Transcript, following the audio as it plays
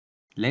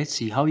Let's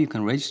see how you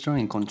can register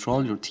and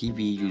control your TV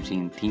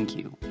using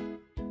ThinQ.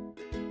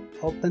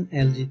 Open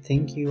LG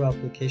ThinQ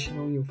application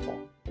on your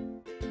phone.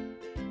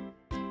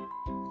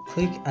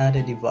 Click Add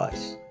a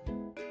device.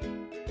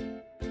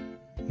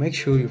 Make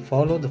sure you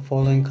follow the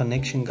following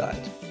connection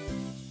guide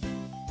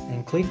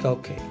and click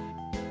OK.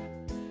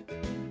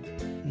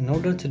 In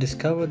order to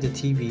discover the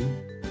TV,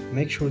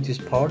 make sure it is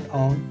powered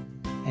on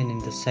and in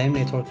the same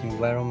network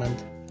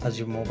environment as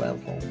your mobile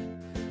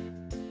phone.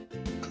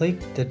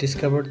 Click the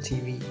Discover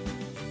TV.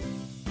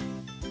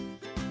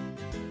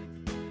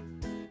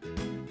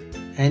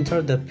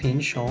 Enter the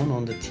pin shown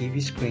on the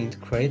TV screen to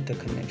create the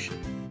connection.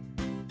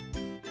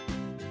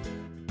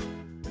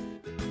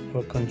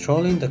 For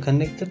controlling the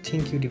connected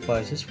ThinQ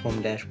devices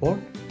from dashboard,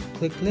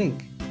 click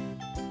Link.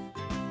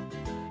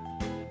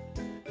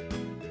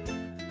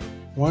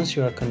 Once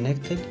you are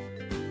connected,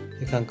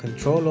 you can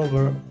control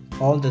over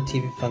all the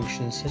TV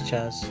functions such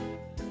as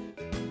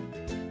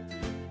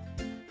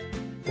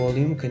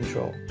volume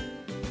control,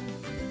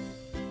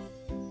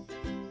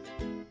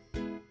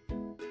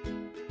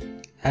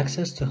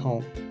 access to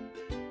home,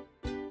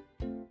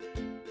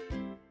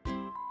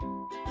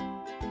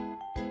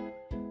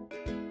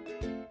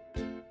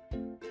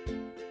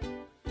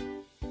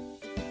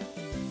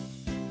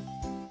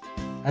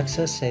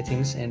 access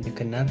settings, and you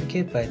can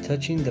navigate by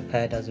touching the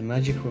pad as a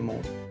magic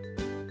remote,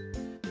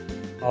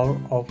 power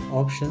off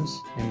options,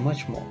 and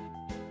much more.